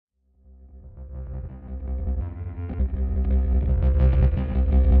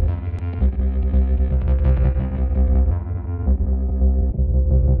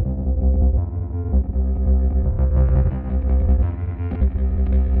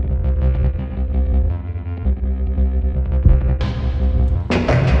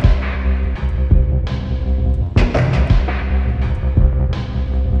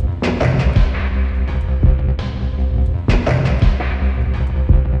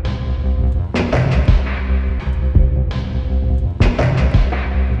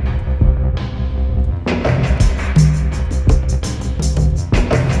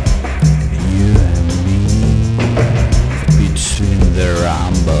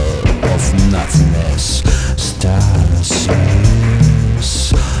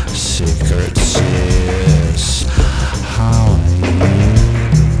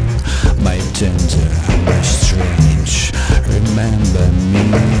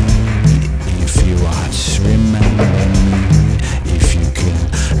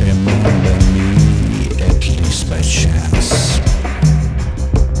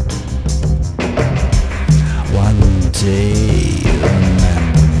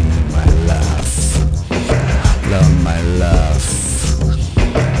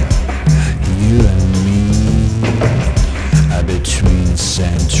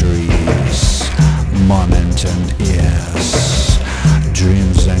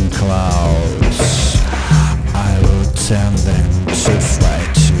clouds, I will tell them to fly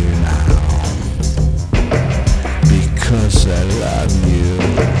to now, because I love you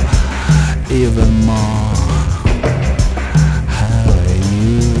even more. How are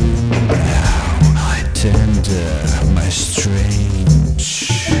you now, tender, my strange?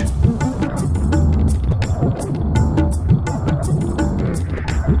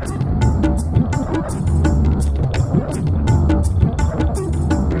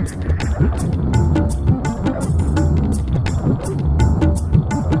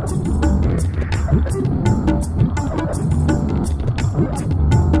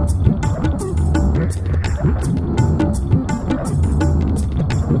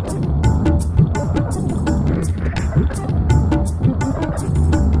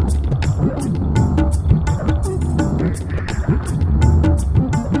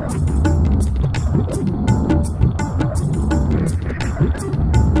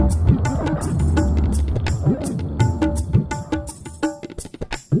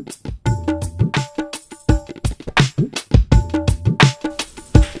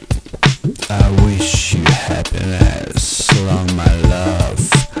 I wish you happiness, long my love.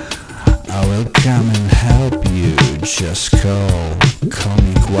 I will come and help you, just call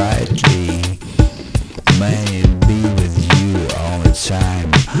me quietly. May it be with you all the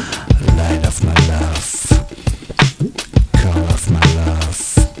time, light of my love, call of my love,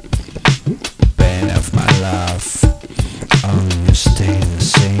 pain of my love, only stay the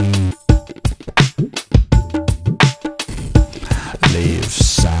same. Live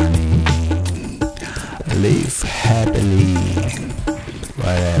sunny, live happily.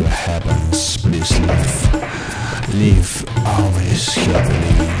 Whatever happens, please live always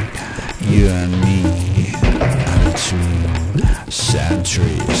happily. You and me are between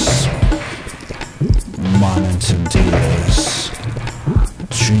centuries, moments and years,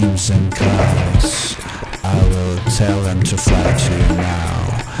 dreams and clouds. I will tell them to fly to you now,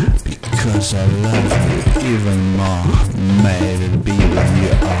 because I love you even more. May it be with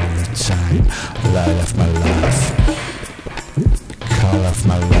you all the time, light of my life, call of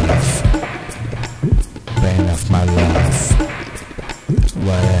my love, pain of my love.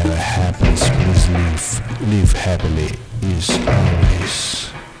 Whatever happens, please live happily is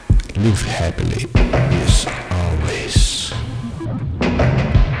always, live happily is